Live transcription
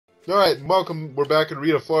Alright, welcome. We're back in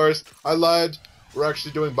Retea Forest. I lied. We're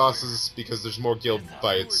actually doing bosses because there's more guild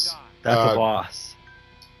fights. That's a boss.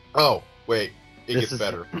 Oh, wait. It This gets is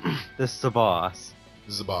better. This is a boss.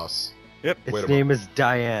 This is a boss. Yep. Its name is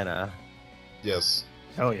Diana. Yes.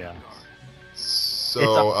 Oh yeah.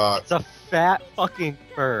 So, it's a fat fucking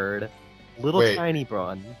bird, little wait. tiny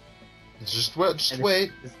brawn. Just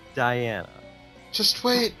wait. It's Diana. Just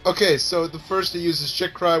wait. Okay, so the first it uses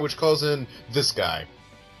Chick Cry, which calls in this guy.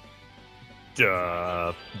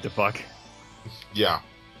 The fuck. Yeah.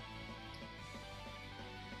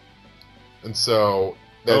 And so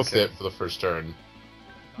that's Okay. it for the first turn.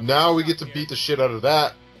 Now we get to beat the shit out of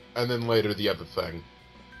that, and then later the other thing.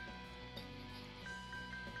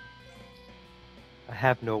 I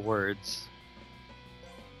have no words.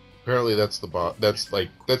 Apparently that's the boss. That's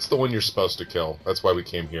the one you're supposed to kill. That's why we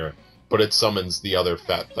came here. But it summons the other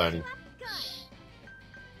fat thing.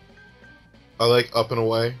 I like Up and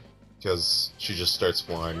Away because she just starts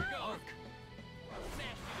flying.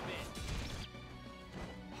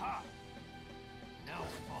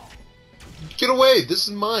 Get away! This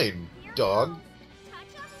is mine, dog.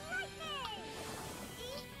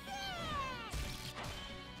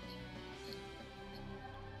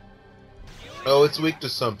 Oh, it's weak to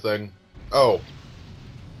something. Oh.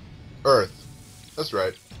 Earth. That's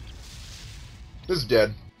right. It's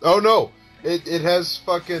dead. Oh no! It has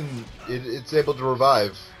fucking... It's able to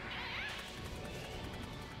revive.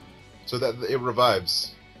 So that it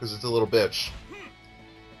revives. Because it's a little bitch.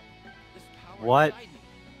 What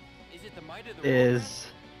is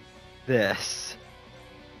this?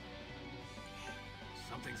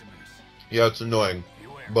 Yeah, it's annoying.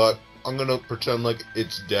 But I'm gonna pretend like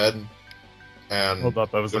it's dead. And Hold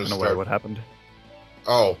up, I was looking away. What happened?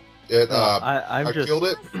 Oh, I just killed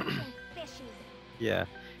it. Yeah,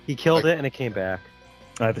 he killed it and it came back.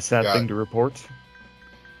 I have a sad thing to report.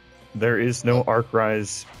 There is no Arc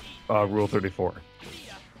Rise Rule 34.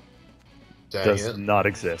 Dang Does it. not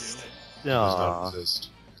exist. Does not No. exist.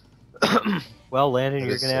 Well, Landon, That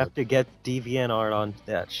you're is gonna sad. have to get DVN art on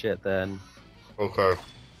that shit then. Okay.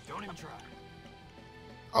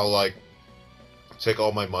 I'll like take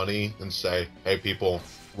all my money and say, "Hey, people,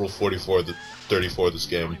 Rule 44, 34 this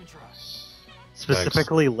game."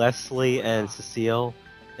 Specifically, Leslie and Cecile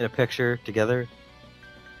in a picture together.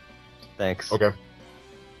 Thanks. Okay.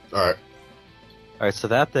 All right. All right, so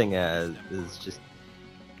that thing is just.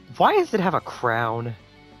 Why does it have a crown?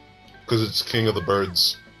 Because it's King of the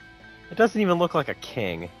Birds. It doesn't even look like a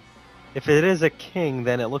king. If it is a king,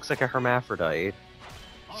 then it looks like a hermaphrodite.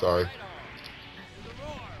 Sorry.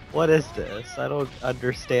 What is this? I don't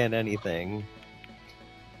understand anything.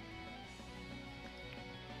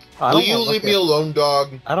 I Will don't you wanna leave look me at- alone,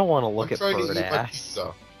 dog? I don't want to I'm look at trying to bird eat my ass.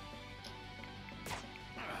 pizza.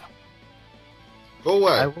 Go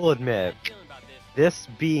away. I will admit, this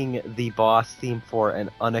being the boss theme for an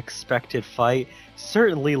unexpected fight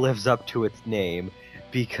certainly lives up to its name,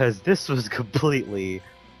 because this was completely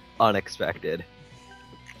unexpected.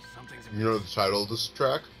 You know the title of this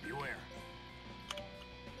track?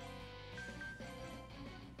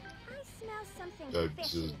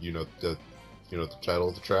 You know the title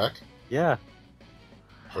of the track? Yeah.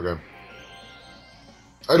 Okay.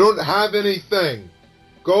 I don't have anything.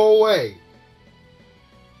 Go away.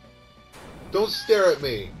 Don't stare at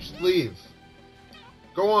me. Just leave.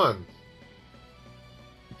 Go on.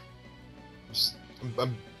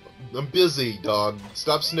 I'm busy, dog.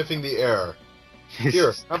 Stop sniffing the air.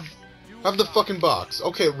 Here, have the fucking box.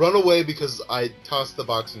 Okay, run away because I tossed the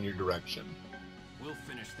box in your direction. We'll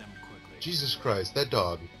finish them quickly. Jesus Christ, that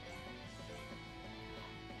dog.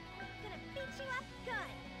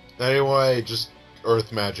 Anyway, just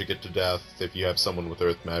earth magic it to death if you have someone with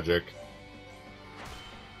earth magic.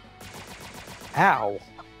 Ow.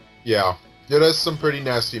 Yeah, it has some pretty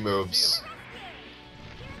nasty moves.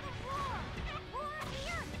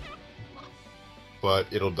 But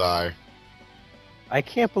it'll die. I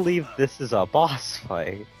can't believe this is a boss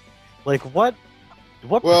fight. Like, what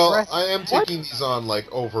Well, progress- I am what? taking these on like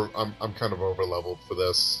over. I'm kind of over leveled for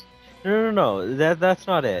this. No. That's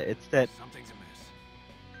not it. It's that. Something's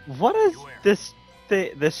amiss. What is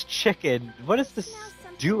this chicken? What does this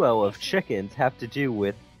duo of chickens have to do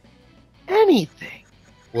with anything?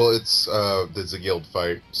 Well, it's a guild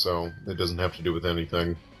fight, so it doesn't have to do with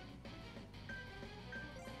anything.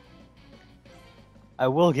 I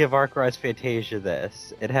will give Arc Rise Fantasia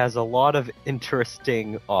this. It has a lot of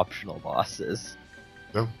interesting optional bosses.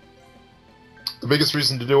 Yeah. The biggest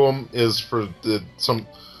reason to do them is for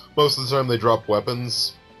most of the time they drop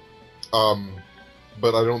weapons.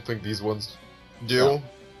 But I don't think these ones do. No.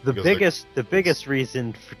 The Because, biggest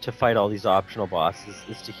reason to fight all these optional bosses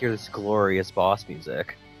is to hear this glorious boss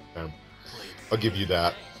music, I'll give you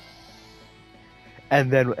that. and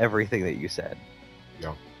then everything that you said.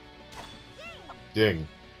 Yeah. Ding.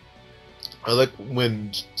 I like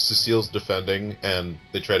when Cecile's defending and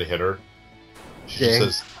they try to hit her. She just Ding.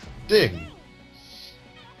 says, "Ding."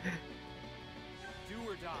 Do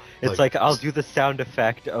or die. It's like I'll do the sound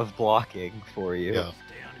effect of blocking for you. Yeah.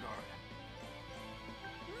 Stay on guard.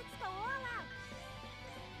 Let's go all out.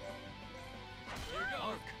 Here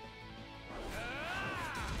goes.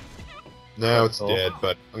 Now it's Oh. dead,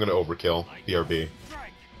 but I'm gonna overkill. BRB.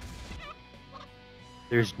 Strike.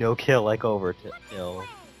 There's no kill like overkill.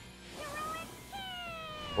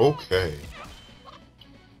 Okay.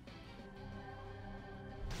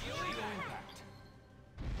 Lethal impact.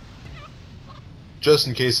 Just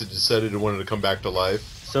in case it decided it wanted to come back to life.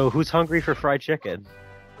 So who's hungry for fried chicken?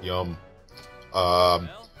 Yum. Well,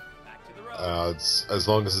 back to the road. It's, as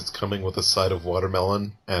long as it's coming with a side of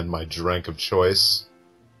watermelon and my drink of choice.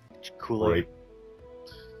 Kool-Aid. Great.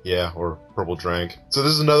 Yeah, or purple drink. So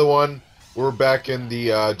this is another one. We're back in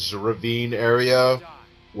the ravine area Die.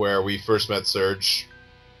 where we first met Surge.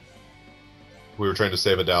 We were trying to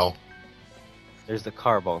save Adele. There's the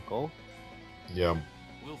Carbuncle. Yeah.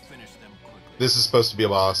 We'll finish them quickly. This is supposed to be a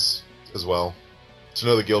boss as well. It's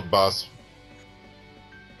another guild boss.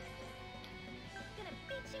 Gonna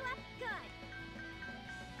beat you up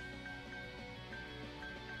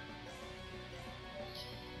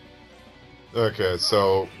good. Okay,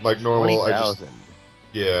 so like normal, I just 20,000.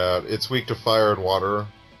 yeah, it's weak to fire and water.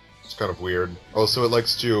 It's kind of weird. Also, it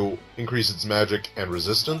likes to increase its magic and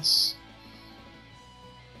resistance.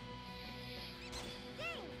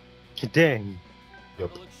 Ding. Yep.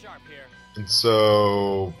 We'll look sharp here. And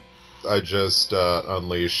so I just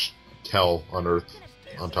unleash hell on Earth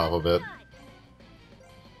on top of it.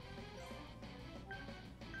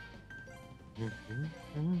 Goodbye.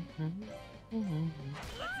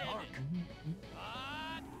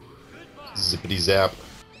 Zippity zap.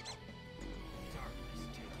 Darkness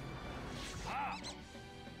take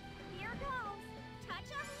you. Here goes.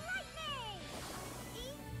 Touch of lightning.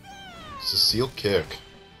 Eat this. Cecile kick.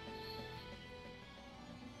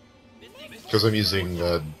 Because I'm using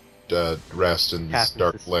Raston's Captain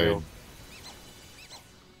Dark Cecile. Blade.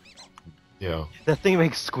 Yeah. That thing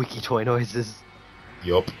makes squeaky toy noises.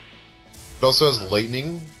 Yup. It also has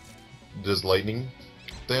lightning. Does lightning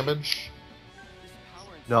damage?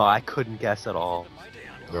 No, I couldn't guess at all.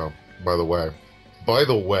 No. By the way. By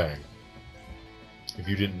the way. If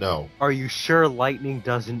you didn't know, Are you sure lightning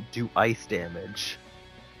doesn't do ice damage?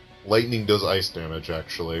 lightning does ice damage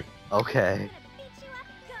actually. Okay. Gonna beat you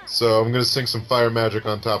up good. So I'm gonna sink some fire magic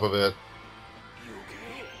on top of it. You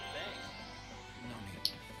okay? Thanks. No need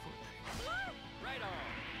to foot. Right on.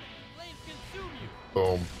 Flames consume you.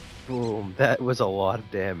 Boom. Boom. That was a lot of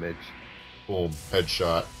damage. Boom.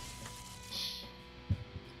 Headshot.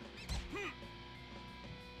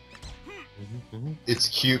 It's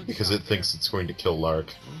cute because it thinks it's going to kill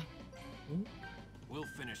Lark. We'll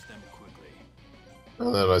finish them quickly.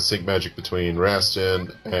 And then I sync magic between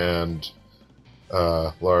Raston and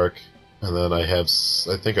Lark. And then I have,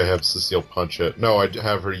 I think I have Cecile punch it. No, I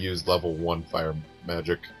have her use level 1 fire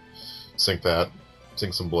magic. Sync that.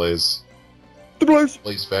 Sync some Blaze. The Blaze!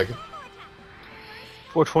 Blaze faggot.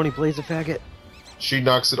 420 blaze a faggot. She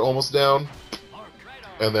knocks it almost down. Mark,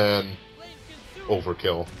 right on. And then Flames consume.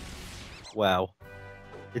 overkill. Wow.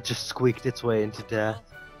 It just squeaked its way into death.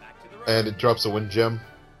 Back to the road. And it drops a wind gem.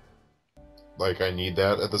 Like, I need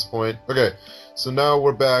that at this point. Okay, so now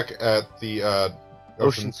we're back at the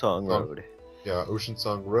Oceansong Road. Yeah,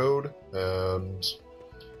 Oceansong Road, and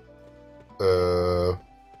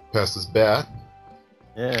past this bat.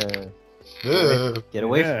 Yeah. Yeah, Get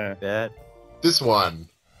away Yeah. from that. this one.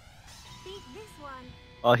 Beat this one.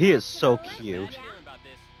 Oh, he is so cute. Hearing about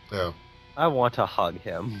this. Yeah, I want to hug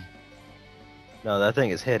him. No, that thing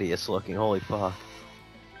is hideous looking. Holy fuck.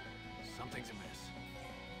 Something's amiss.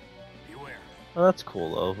 Beware. Oh, that's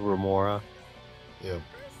cool though, Remora. yeah.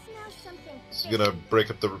 I smell something. He's gonna break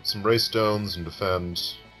up some ray stones and defend.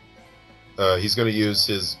 He's gonna use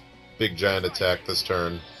his big giant attack this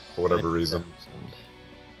turn for whatever reason.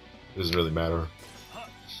 It doesn't really matter.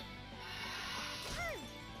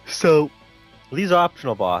 So, these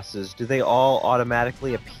optional bosses, do they all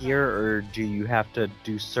automatically appear, or do you have to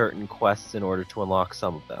do certain quests in order to unlock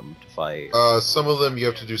some of them to fight? Some of them you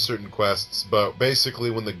have to do certain quests, but basically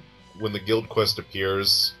when the guild quest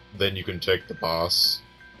appears, then you can take the boss.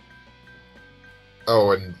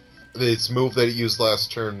 Oh, and its move that it used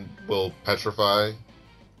last turn will petrify.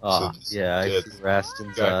 Ah, so yeah, I it's- see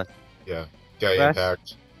Raston's, Yeah. Guy Rast-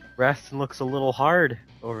 impact. Rastin looks a little hard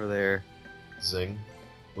over there. Zing.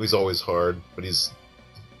 Well, he's always hard, but he's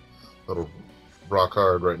a little rock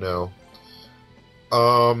hard right now.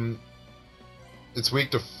 It's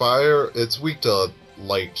weak to fire. It's weak to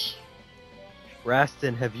light.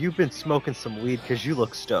 Rastin, have you been smoking some weed? Because you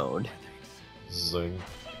look stoned. Zing.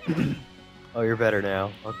 Oh, you're better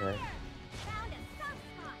now. Okay. Found a soft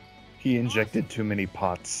spot. He injected too many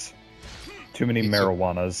pots. Too many He took-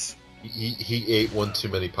 marijuanas. He ate one too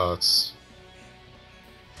many pots.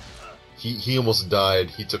 He almost died.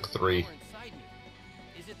 He took 3. More inside me.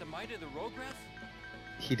 Is it the might of the rogress?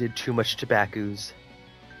 He did too much tobaccos.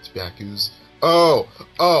 Tobaccos. Oh!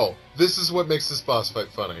 This is what makes this boss fight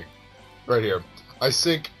funny. Right here. I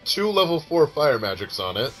sink 2 level 4 fire magics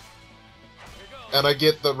on it, Here goes. and I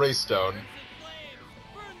get the Ray Stone. Flames!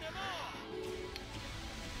 Burn them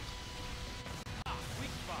all!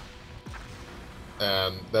 Weak spot.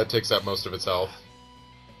 And that takes out most of its health.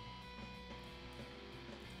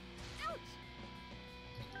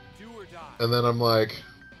 Do or die. And then I'm like,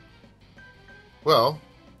 well,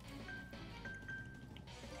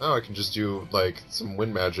 now I can just do, like, some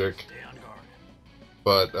wind magic, Stay on guard.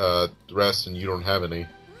 but, Rastin, you don't have any.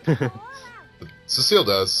 Roar. Cecile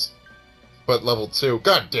does, but level 2.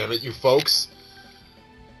 God damn it, you folks!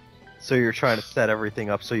 So you're trying to set everything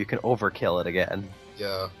up so you can overkill it again.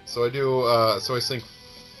 Yeah, so I do, so I sink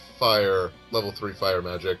fire, level 3 fire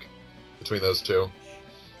magic between those two.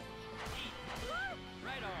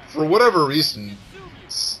 Right on. For whatever reason,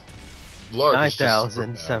 Lark is just super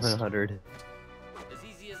fast. 9,700. As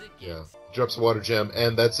easy as it Yeah, gets. drops a water gem,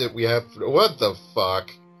 and that's it. We have what the fuck?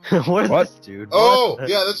 What is What? this, dude? Oh, What?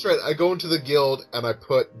 yeah, that's right. I go into the guild and I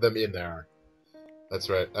put them in there. That's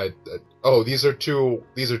right. Oh, these are two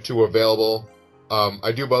available.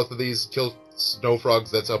 I do both of these. Kill snow frogs.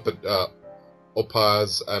 That's up at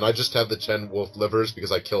Opaz, and I just have the 10 wolf livers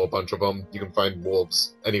because I kill a bunch of them. You can find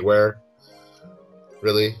wolves anywhere,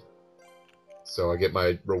 really. So I get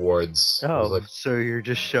my rewards. I was Oh, like, so you're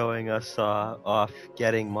just showing us off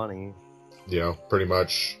getting money. yeah, pretty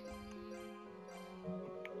much.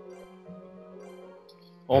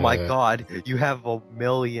 Oh my Yeah. god, you have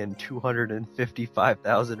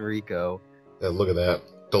 1,255,000 Rico. Yeah, look at that.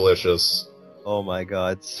 Delicious. Oh my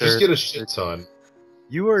god, sir. Just get a shit ton.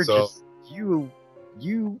 You are So- just you.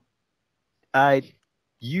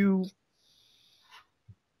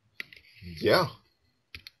 Yeah.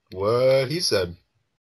 What he said.